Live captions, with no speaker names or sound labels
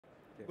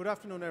Good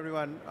afternoon,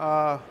 everyone.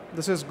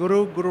 This is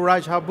Guru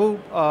Raj Habu.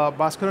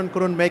 Bhaskaran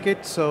couldn't make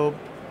it, so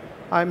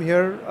I'm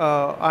here.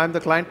 I'm the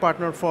client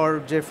partner for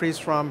Jefferies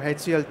from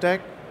HCLTech.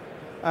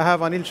 I have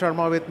Anil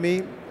Sharma with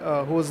me,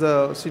 who's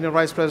the Senior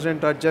Vice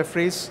President at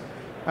Jefferies,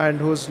 and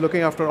who's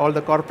looking after all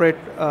the corporate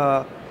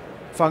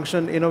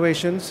function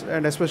innovations,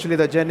 and especially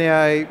the Gen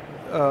AI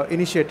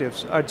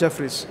initiatives at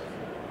Jefferies.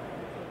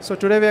 So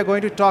today we are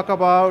going to talk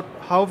about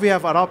how we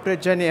have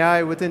adopted Gen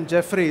AI within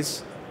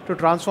Jefferies to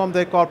transform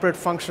their corporate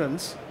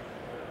functions.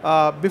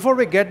 Before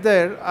we get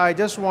there, I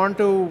just want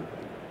to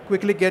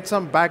quickly get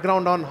some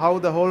background on how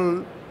the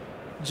whole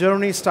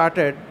journey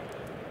started,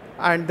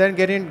 and then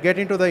get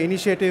into the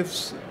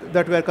initiatives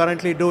that we are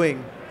currently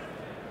doing.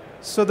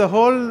 So the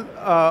whole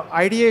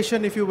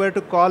ideation, if you were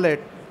to call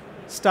it,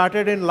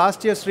 started in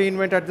last year's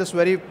reInvent at this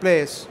very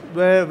place,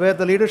 where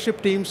the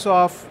leadership teams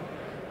of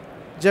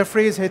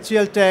Jefferies,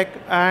 HCLTech,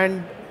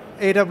 and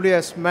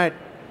AWS met,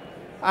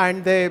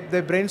 and they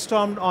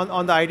brainstormed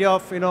on the idea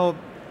of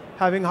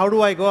having how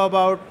do I go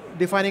about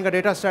defining a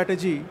data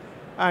strategy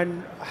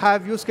and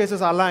have use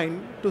cases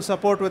aligned to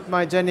support with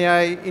my Gen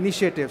AI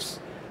initiatives.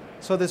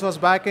 So this was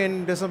back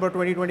in December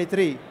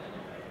 2023.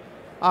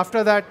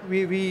 After that,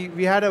 we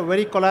had a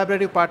very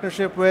collaborative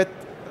partnership with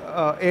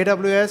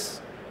AWS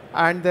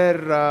and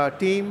their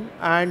team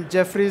and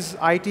Jefferies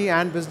IT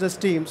and business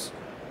teams.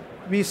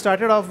 We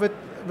started off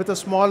with a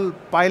small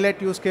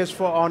pilot use case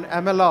on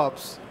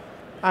MLOps.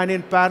 And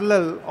in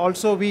parallel,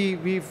 also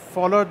we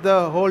followed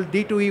the whole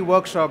D2E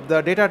workshop,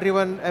 the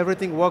data-driven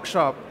everything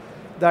workshop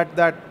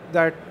that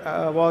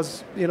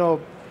was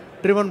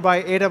driven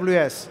by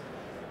AWS.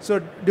 So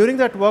during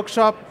that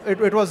workshop,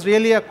 it was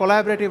really a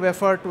collaborative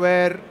effort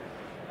where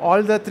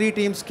all the three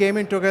teams came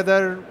in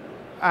together,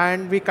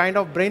 and we kind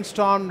of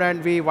brainstormed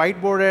and we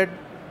whiteboarded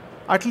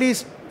at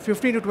least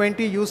 15 to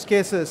 20 use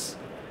cases.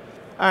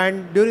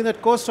 And during the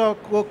course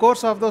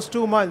of those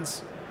 2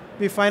 months,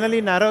 we finally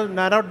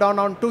narrowed down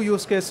on 2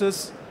 use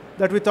cases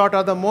that we thought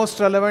are the most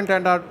relevant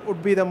and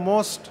would be the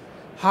most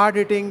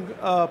hard-hitting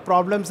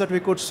problems that we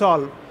could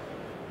solve.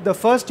 The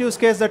first use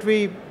case that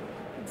we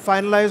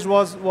finalized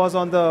was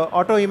on the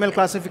auto email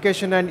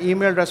classification and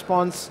email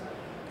response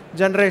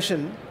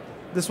generation.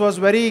 This was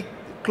very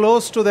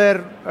close to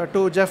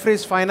to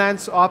Jefferies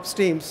finance ops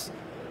teams,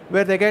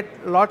 where they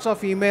get lots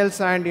of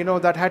emails and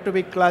that had to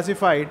be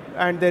classified,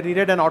 and they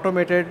needed an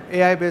automated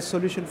AI-based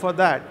solution for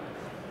that.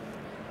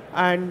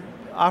 And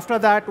after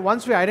that,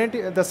 once we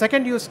identified, the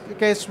second use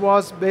case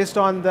was based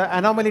on the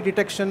anomaly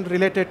detection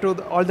related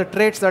to all the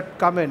trades that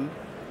come in.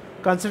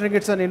 Considering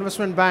it's an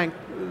investment bank,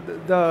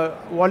 the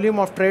volume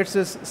of trades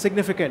is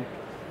significant.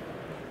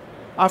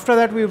 After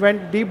that, we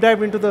went deep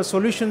dive into the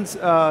solutions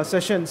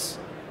sessions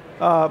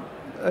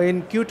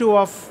in Q2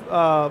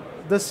 of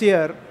this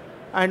year,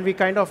 and we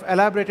kind of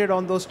elaborated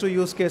on those 2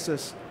 use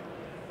cases.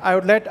 I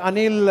would let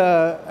Anil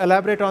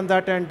elaborate on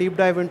that and deep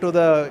dive into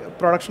the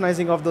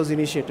productionizing of those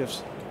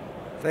initiatives.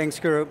 Thanks,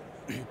 Guru.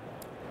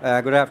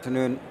 Good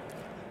afternoon.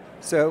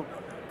 So,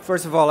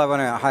 first of all, I want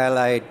to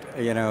highlight,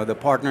 the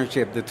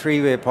partnership, the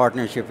 3-way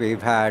partnership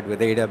we've had with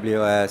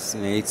AWS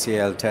and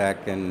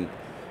HCLTech and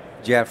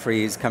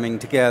Jefferies coming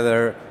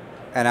together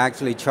and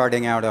actually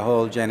charting out a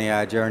whole Gen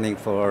AI journey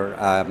for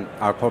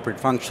our corporate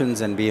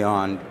functions and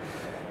beyond.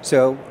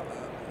 So,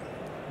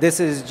 this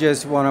is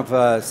just one of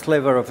a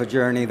sliver of a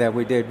journey that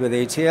we did with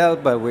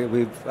HCL, but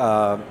we've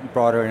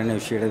broader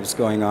initiatives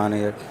going on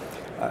here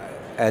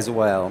as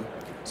well.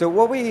 So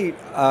what we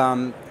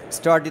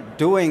started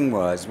doing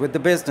was, with the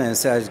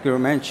business, as Guru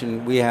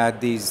mentioned, we had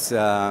these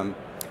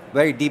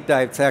very deep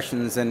dive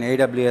sessions in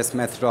AWS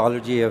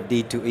methodology of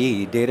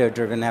D2E,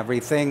 data-driven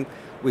everything.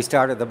 We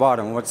start at the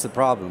bottom. What's the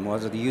problem?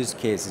 What are the use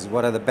cases?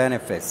 What are the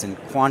benefits? And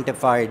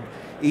quantified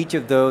each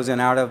of those, and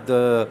out of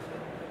the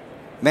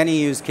many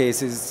use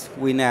cases,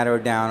 we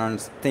narrowed down on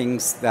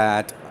things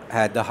that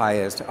had the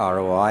highest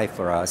ROI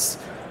for us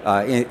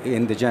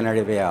in the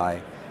generative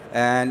AI.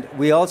 And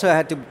we also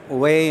had to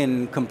weigh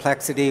in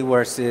complexity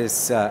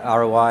versus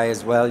ROI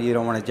as well. You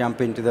don't want to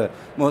jump into the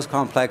most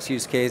complex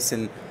use case.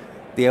 And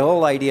the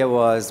whole idea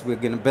was we're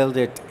going to build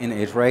it in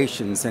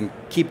iterations and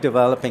keep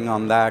developing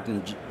on that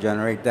and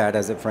generate that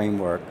as a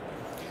framework.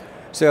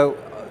 So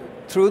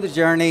through the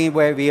journey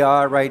where we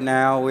are right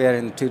now, we are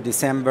into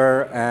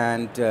December,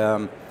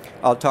 and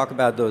I'll talk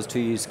about those 2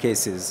 use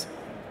cases.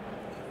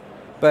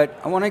 But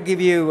I want to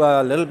give you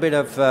a little bit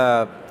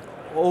of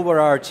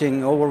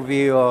overarching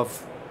overview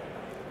of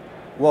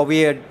what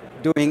we are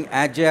doing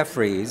at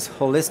Jefferies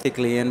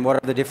holistically, and what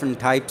are the different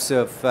types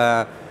of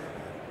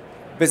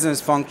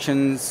business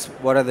functions,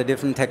 what are the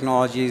different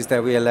technologies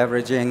that we are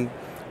leveraging,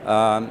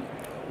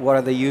 what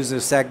are the user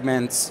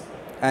segments,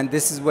 and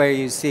this is where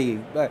you see,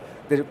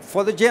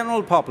 for the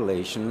general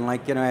population,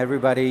 like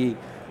everybody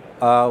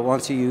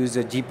wants to use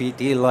a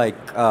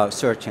GPT-like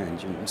search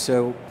engine.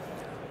 So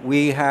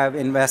we have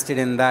invested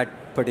in that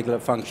particular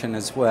function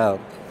as well.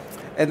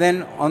 And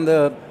then on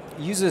the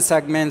user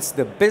segments,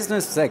 the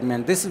business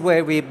segment, this is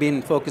where we've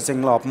been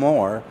focusing a lot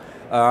more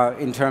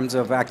in terms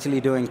of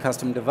actually doing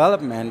custom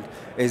development,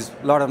 is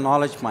a lot of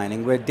knowledge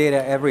mining with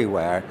data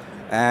everywhere.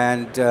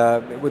 And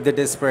with the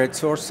disparate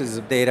sources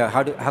of data,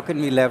 how can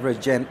we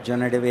leverage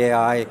generative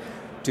AI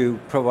to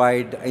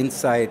provide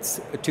insights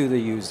to the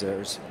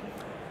users?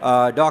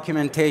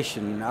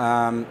 Documentation,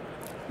 a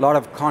lot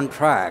of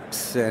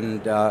contracts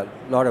and a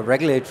lot of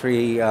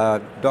regulatory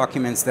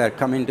documents that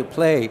come into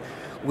play.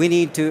 We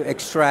need to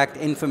extract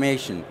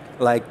information,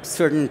 like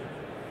certain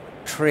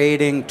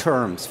trading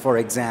terms, for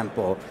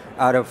example,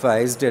 out of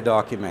ISDA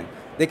document.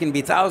 There can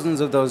be thousands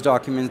of those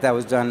documents that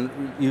was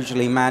done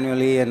usually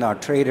manually, and our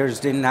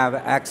traders didn't have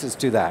access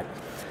to that.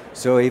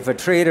 So if a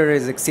trader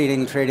is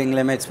exceeding trading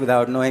limits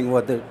without knowing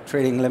what the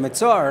trading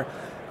limits are,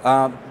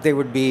 they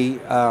would be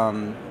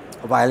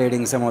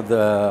violating some of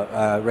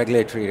the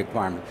regulatory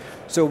requirements.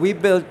 So we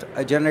built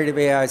generative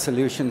AI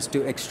solutions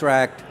to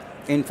extract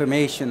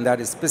information that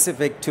is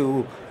specific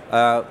to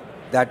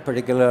that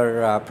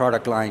particular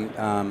product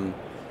line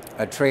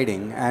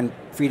trading and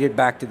feed it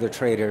back to the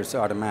traders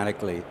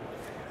automatically.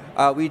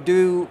 We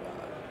do,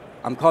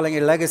 I'm calling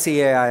it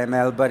legacy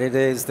AI/ML, but it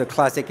is the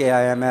classic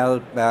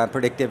AI/ML,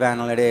 predictive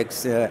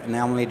analytics,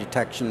 anomaly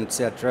detection,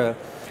 etc.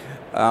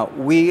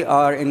 We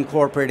are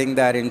incorporating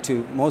that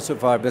into most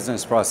of our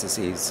business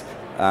processes.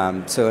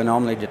 So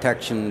anomaly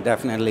detection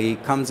definitely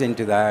comes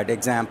into that.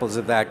 Examples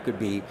of that could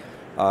be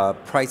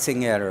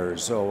pricing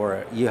errors,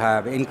 or you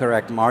have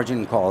incorrect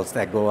margin calls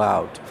that go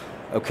out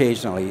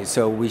occasionally.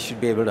 So we should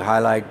be able to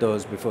highlight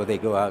those before they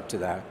go out to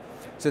that.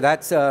 So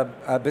that's a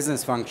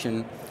business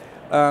function.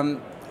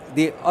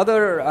 The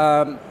other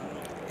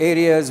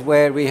areas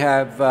where we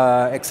have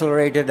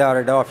accelerated our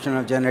adoption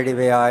of generative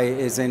AI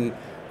is in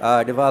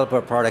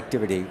developer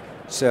productivity.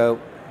 So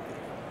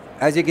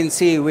as you can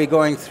see, we're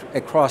going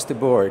across the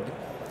board.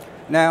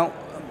 Now,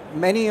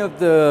 many of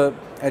the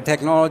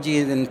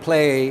technologies in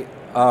play,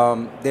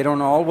 they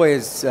don't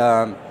always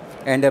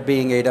end up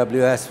being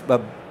AWS,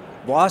 but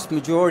vast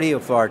majority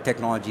of our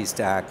technology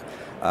stack,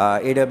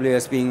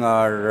 AWS being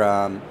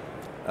our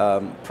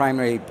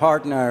primary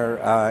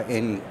partner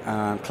in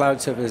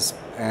cloud service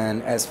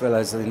and as well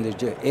as in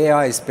the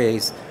AI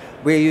space,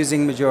 we're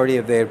using majority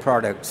of their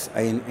products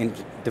in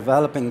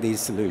developing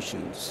these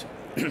solutions.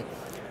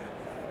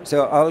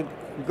 So I'll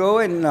go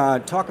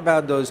and talk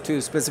about those two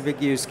specific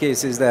use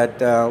cases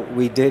that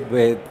we did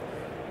with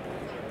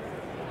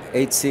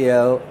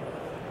HCL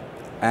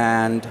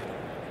and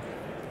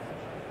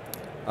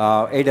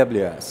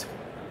AWS.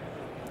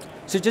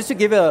 So just to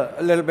give a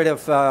little bit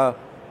of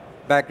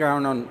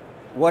background on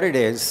what it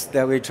is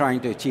that we're trying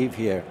to achieve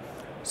here.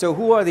 So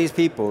who are these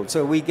people?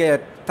 So we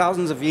get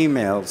thousands of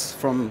emails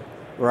from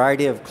a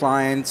variety of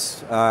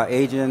clients,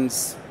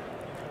 agents,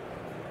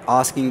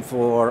 asking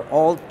for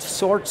all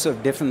sorts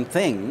of different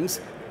things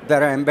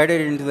that are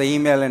embedded into the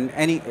email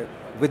and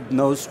with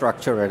no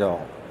structure at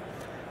all.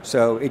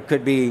 So it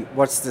could be,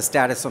 what's the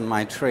status on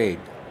my trade?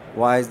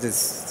 Why is this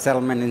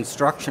settlement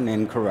instruction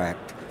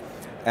incorrect?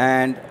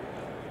 And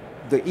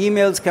the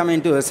emails come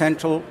into a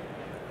central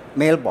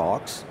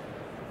mailbox,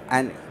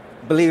 and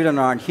believe it or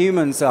not,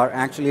 humans are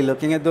actually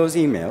looking at those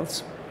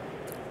emails.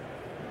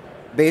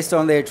 Based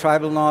on their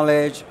tribal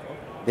knowledge,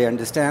 they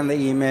understand the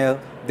email,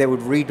 they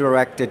would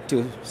redirect it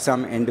to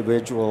some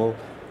individual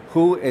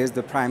who is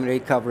the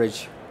primary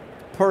coverage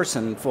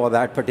person for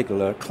that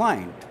particular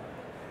client.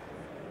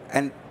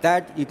 And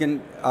that, you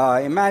can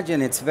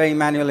imagine, it's very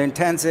manual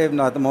intensive,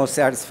 not the most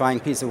satisfying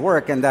piece of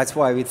work, and that's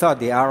why we thought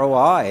the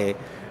ROI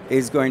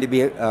is going to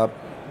be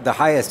the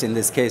highest in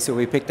this case, so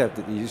we picked up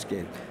the use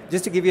case.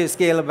 Just to give you a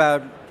scale,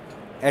 about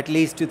at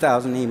least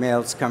 2,000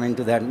 emails come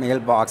into that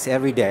mailbox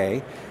every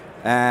day,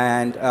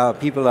 and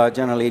people are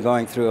generally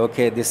going through,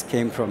 okay, this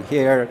came from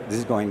here, this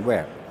is going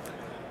where?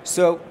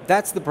 So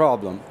that's the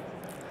problem.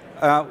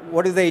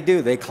 What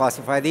do? They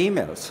classify the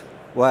emails.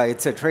 Well,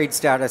 it's a trade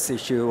status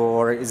issue,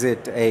 or is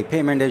it a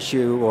payment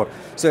issue? Or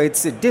so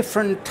it's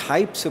different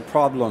types of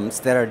problems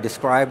that are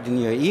described in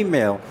your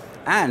email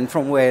and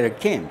from where it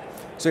came.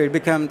 So it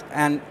becomes,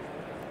 and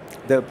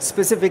the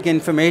specific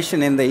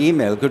information in the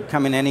email could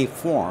come in any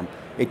form.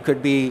 It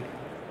could be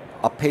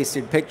a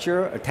pasted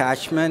picture,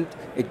 attachment.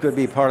 It could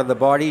be part of the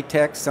body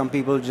text. Some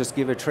people just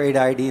give a trade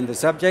ID in the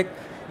subject.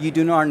 You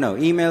do not know.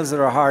 Emails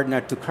are a hard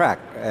nut to crack,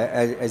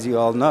 as you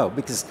all know,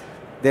 because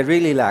they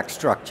really lack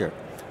structure.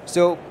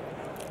 So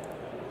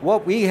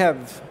what we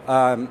have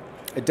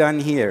done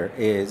here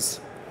is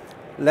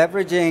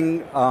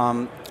leveraging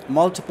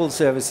multiple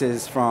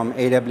services from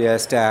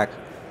AWS Stack,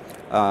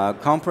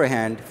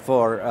 Comprehend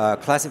for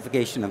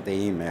classification of the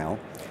email.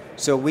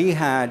 So we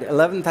had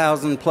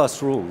 11,000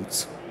 plus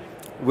rules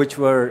which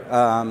were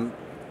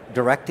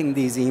directing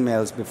these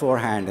emails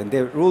beforehand. And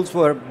the rules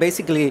were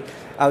basically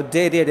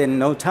outdated in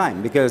no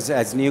time, because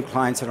as new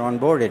clients are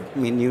onboarded, I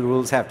mean, new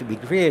rules have to be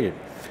created.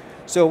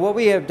 So what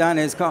we have done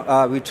is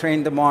we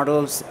trained the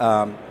models.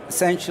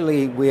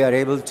 Essentially, we are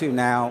able to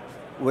now,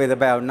 with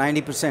about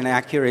 90%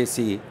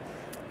 accuracy,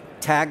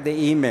 tag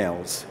the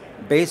emails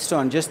based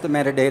on just the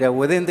metadata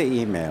within the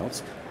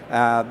emails.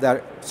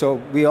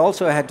 So we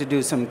also had to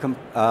do some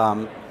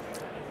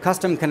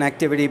custom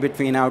connectivity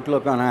between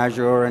Outlook on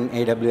Azure and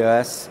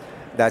AWS.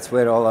 That's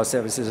where all our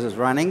services is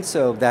running,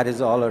 so that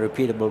is all a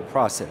repeatable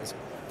process.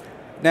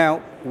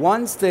 Now,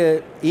 once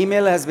the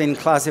email has been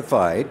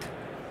classified,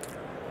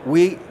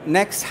 we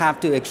next have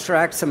to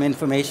extract some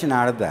information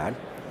out of that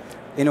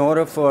in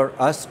order for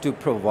us to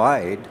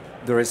provide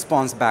the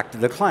response back to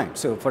the client.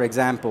 So for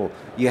example,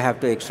 you have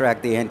to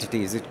extract the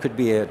entities. It could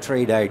be a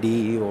trade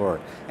ID or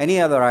any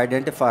other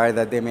identifier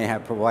that they may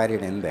have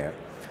provided in there.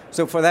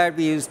 So for that,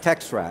 we use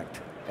textract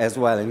as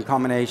well in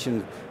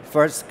combination.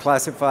 First,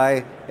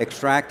 classify,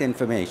 extract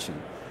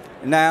information.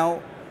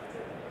 Now,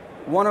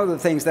 one of the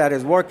things that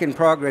is work in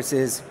progress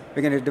is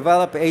we're going to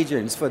develop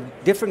agents for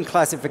different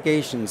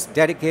classifications.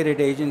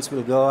 Dedicated agents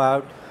will go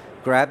out,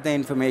 grab the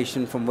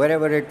information from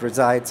wherever it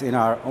resides in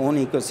our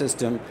own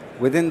ecosystem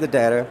within the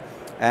data,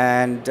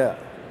 and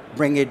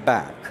bring it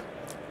back.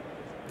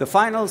 The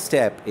final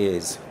step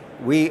is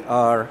we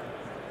are,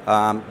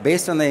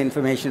 based on the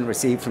information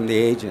received from the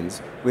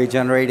agents, we're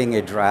generating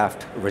a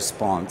draft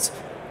response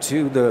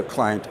to the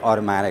client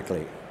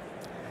automatically.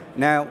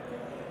 Now,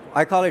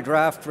 I call it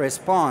draft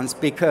response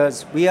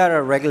because we are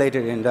a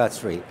regulated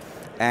industry,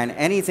 and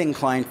anything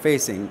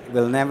client-facing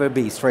will never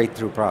be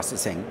straight-through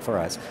processing for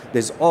us.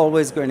 There's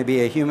always going to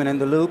be a human in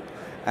the loop,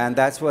 and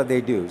that's what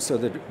they do. So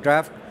the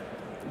draft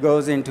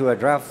goes into a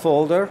draft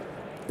folder.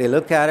 They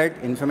look at it,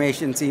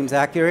 information seems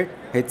accurate,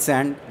 hit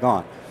send,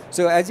 gone.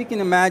 So as you can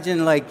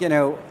imagine, like,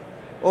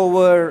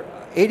 over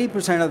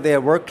 80% of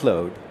their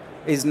workload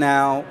is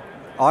now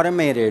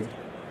automated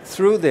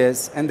through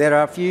this, and there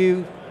are a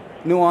few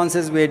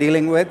nuances we're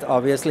dealing with.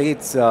 Obviously,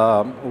 it's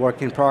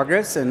work in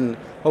progress, and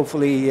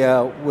hopefully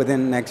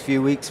within the next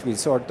few weeks we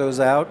sort those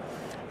out,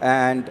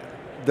 and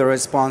the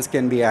response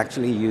can be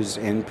actually used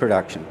in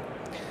production.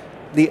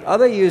 The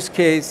other use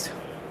case,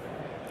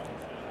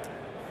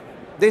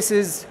 this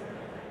is,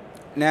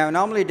 now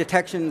anomaly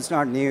detection is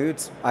not new.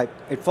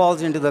 It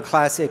falls into the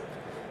classic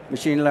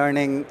machine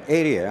learning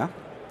area.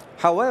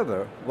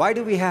 However, why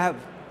do we have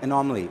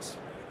anomalies?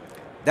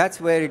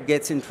 That's where it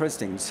gets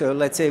interesting. So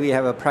let's say we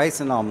have a price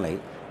anomaly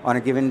on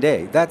a given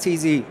day. That's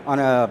easy on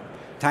a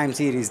time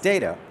series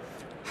data.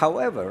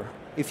 However,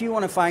 if you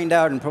want to find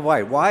out and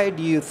provide, why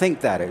do you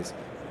think that is?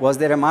 Was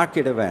there a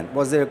market event?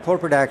 Was there a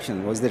corporate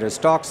action? Was there a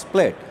stock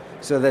split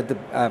so that the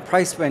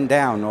price went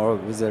down, or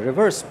was a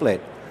reverse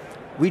split?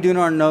 We do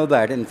not know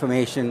that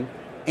information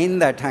in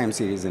that time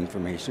series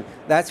information.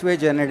 That's where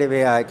generative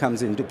AI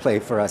comes into play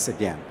for us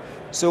again.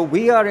 So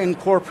we are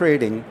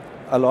incorporating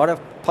a lot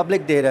of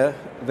public data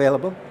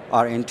available,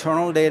 our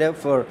internal data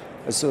for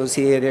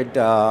associated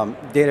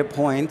data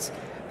points,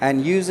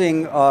 and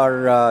using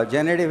our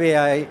generative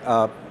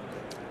AI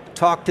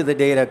talk to the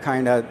data,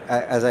 kind of,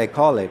 as I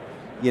call it.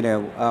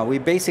 We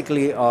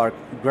basically are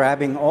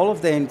grabbing all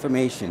of the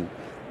information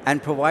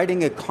and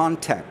providing a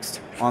context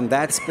on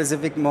that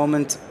specific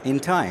moment in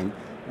time.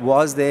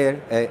 Was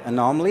there an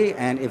anomaly?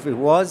 And if it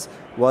was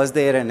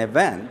there an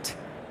event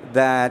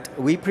that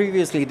we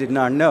previously did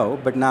not know,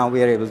 but now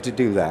we are able to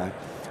do that?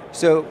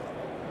 So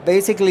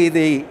basically,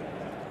 the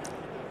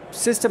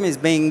system is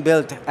being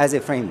built as a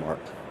framework.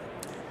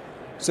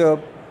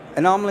 So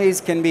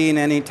anomalies can be in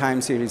any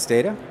time series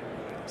data.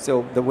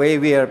 So the way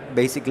we are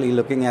basically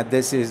looking at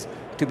this is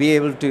to be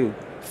able to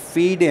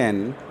feed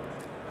in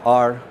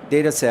our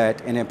data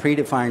set in a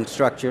predefined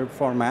structured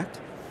format.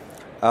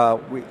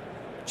 We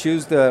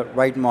choose the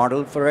right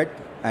model for it,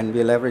 and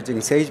we're leveraging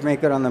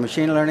SageMaker on the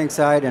machine learning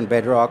side and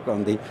Bedrock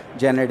on the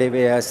generative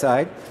AI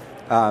side.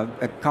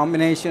 A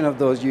combination of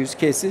those use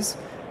cases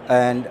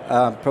and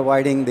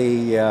providing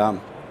the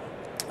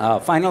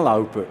final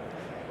output.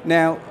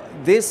 Now,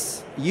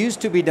 this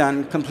used to be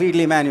done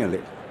completely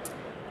manually.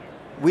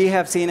 We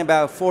have seen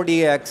about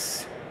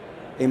 40x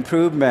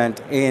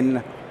improvement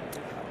in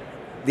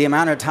the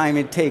amount of time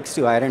it takes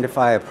to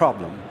identify a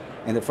problem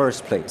in the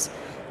first place.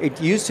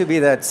 It used to be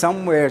that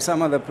somewhere,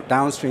 some of the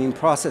downstream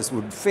process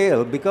would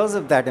fail because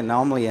of that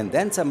anomaly, and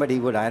then somebody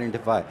would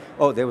identify,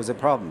 oh, there was a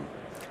problem.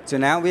 So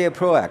now we are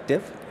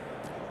proactive,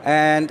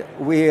 and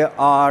we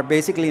are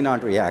basically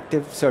not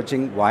reactive,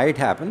 searching why it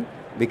happened,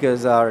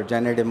 because our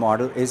generative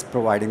model is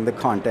providing the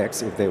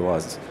context if there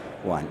was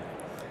one.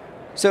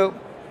 So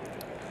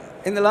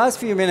in the last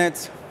few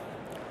minutes,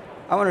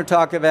 I want to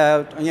talk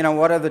about,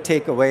 what are the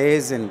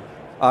takeaways and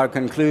our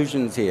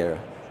conclusions here.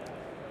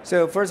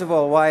 So first of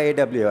all, why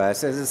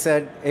AWS? As I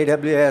said,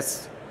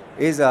 AWS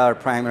is our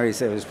primary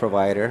service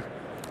provider,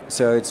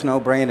 so it's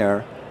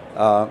no-brainer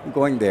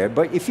going there.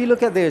 But if you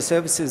look at their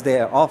services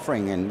they are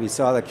offering, and we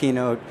saw the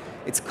keynote,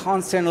 it's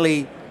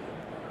constantly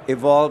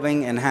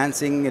evolving,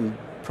 enhancing, and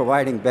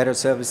providing better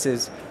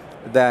services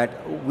that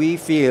we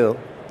feel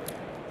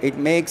it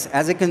makes,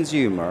 as a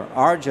consumer,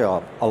 our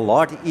job a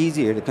lot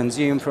easier to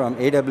consume from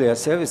AWS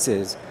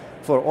services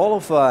for all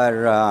of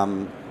our,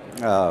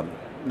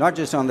 not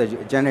just on the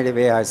generative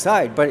AI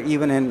side, but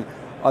even in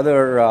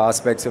other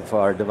aspects of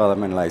our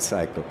development life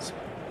cycles.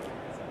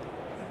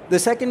 The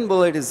second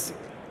bullet is,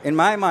 in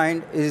my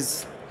mind,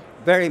 is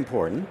very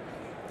important.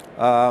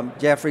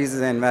 Jefferies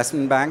is an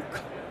investment bank,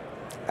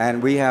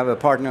 and we have a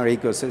partner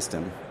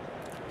ecosystem.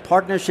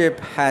 Partnership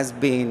has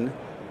been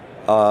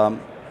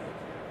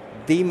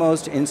the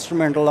most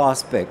instrumental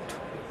aspect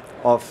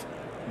of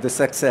the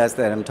success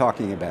that I'm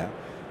talking about.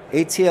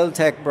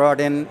 HCLTech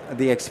brought in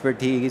the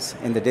expertise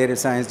in the data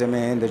science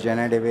domain, the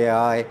generative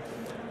AI.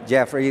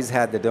 Jefferies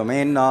had the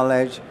domain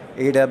knowledge,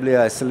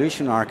 AWS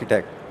solution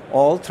architect.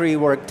 All three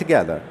worked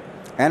together.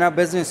 And our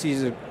business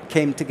users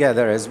came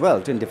together as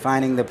well in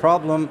defining the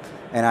problem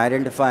and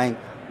identifying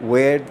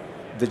where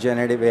the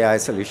generative AI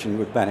solution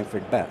would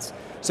benefit best.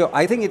 So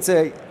I think it's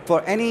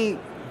for any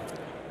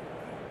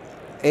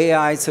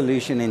AI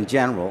solution in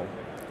general,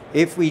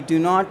 if we do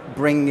not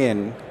bring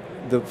in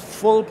the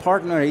full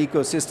partner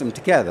ecosystem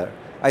together,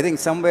 I think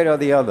somewhere or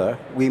the other,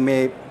 we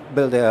may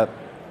build a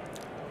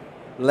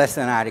less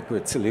than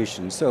adequate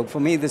solution. So for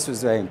me, this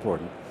was very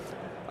important.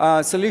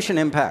 Solution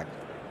impact.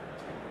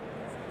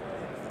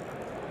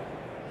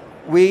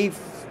 We've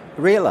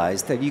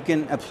realized that you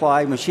can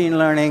apply machine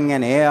learning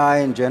and AI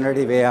and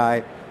generative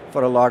AI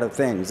for a lot of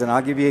things. And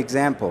I'll give you an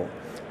example.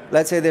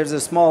 Let's say there's a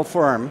small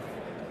firm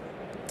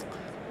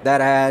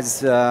that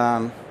has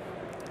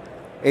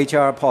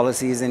HR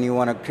policies and you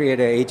want to create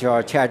an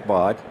HR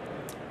chatbot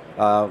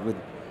with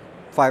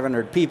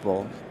 500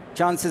 people.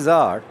 Chances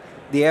are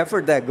the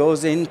effort that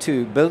goes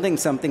into building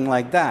something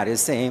like that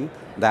is same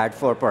that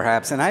for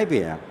perhaps an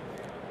IBM,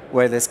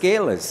 where the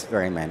scale is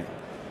very many.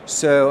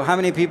 So how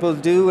many people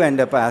do end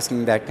up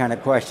asking that kind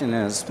of question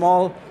in a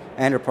small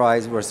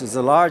enterprise versus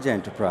a large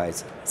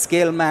enterprise?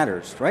 Scale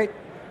matters, right?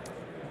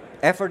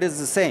 Effort is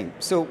the same.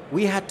 So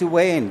we had to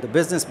weigh in the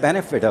business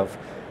benefit of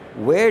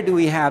where do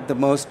we have the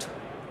most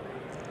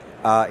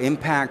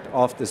impact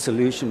of the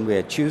solution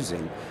we're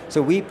choosing.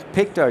 So we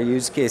picked our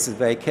use cases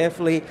very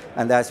carefully,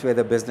 and that's where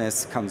the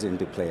business comes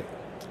into play.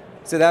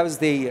 So that was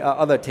the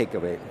other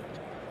takeaway.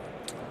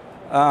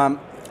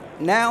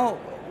 Now,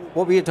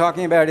 what we are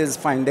talking about is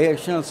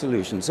foundational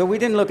solutions. So we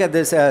didn't look at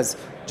this as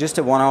just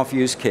a one-off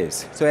use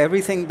case. So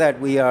everything that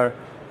we are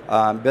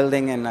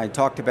building and I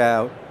talked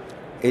about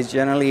is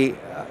generally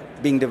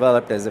being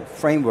developed as a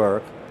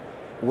framework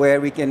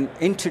where we can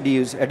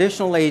introduce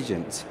additional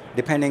agents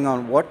depending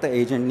on what the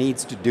agent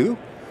needs to do.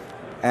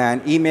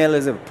 And email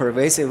is a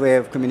pervasive way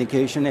of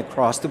communication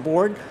across the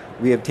board.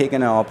 We have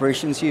taken an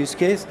operations use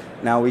case.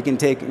 Now we can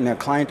take in a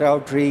client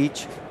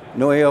outreach,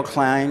 know your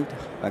client,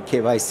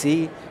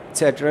 KYC,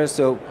 etc.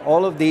 So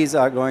all of these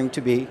are going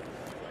to be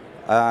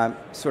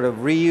sort of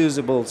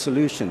reusable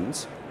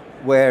solutions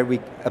where we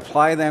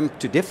apply them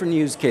to different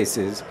use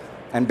cases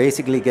and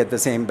basically get the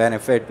same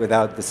benefit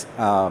without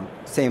the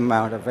same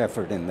amount of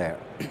effort in there.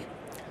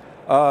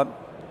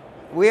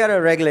 We are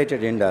a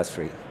regulated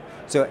industry.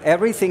 So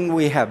everything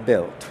we have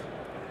built,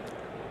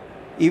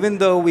 even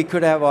though we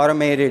could have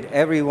automated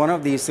every one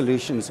of these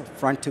solutions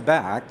front to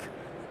back,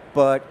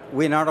 but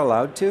we're not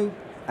allowed to,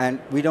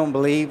 and we don't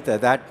believe that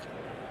that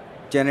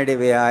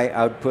generative AI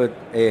output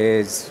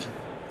is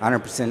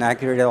 100%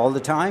 accurate all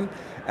the time,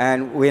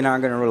 and we're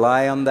not going to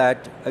rely on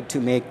that to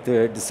make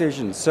the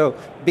decisions. So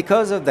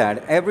because of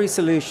that, every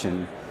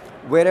solution,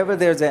 wherever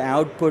there's an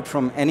output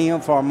from any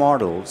of our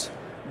models,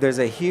 there's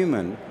a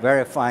human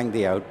verifying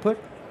the output.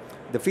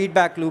 The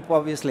feedback loop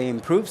obviously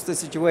improves the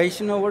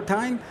situation over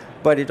time,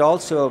 but it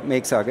also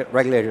makes our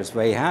regulators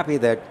very happy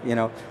that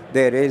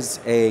there is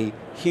a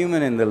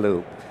human in the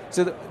loop.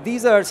 So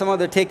these are some of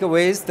the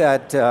takeaways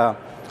that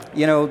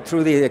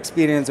through the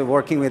experience of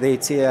working with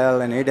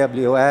HCL and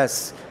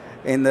AWS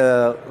in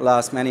the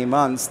last many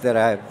months that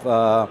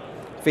I've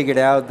figured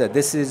out that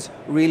this is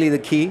really the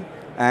key,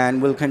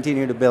 and we'll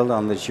continue to build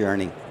on this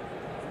journey.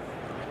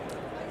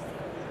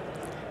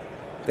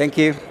 Thank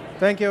you.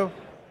 Thank you.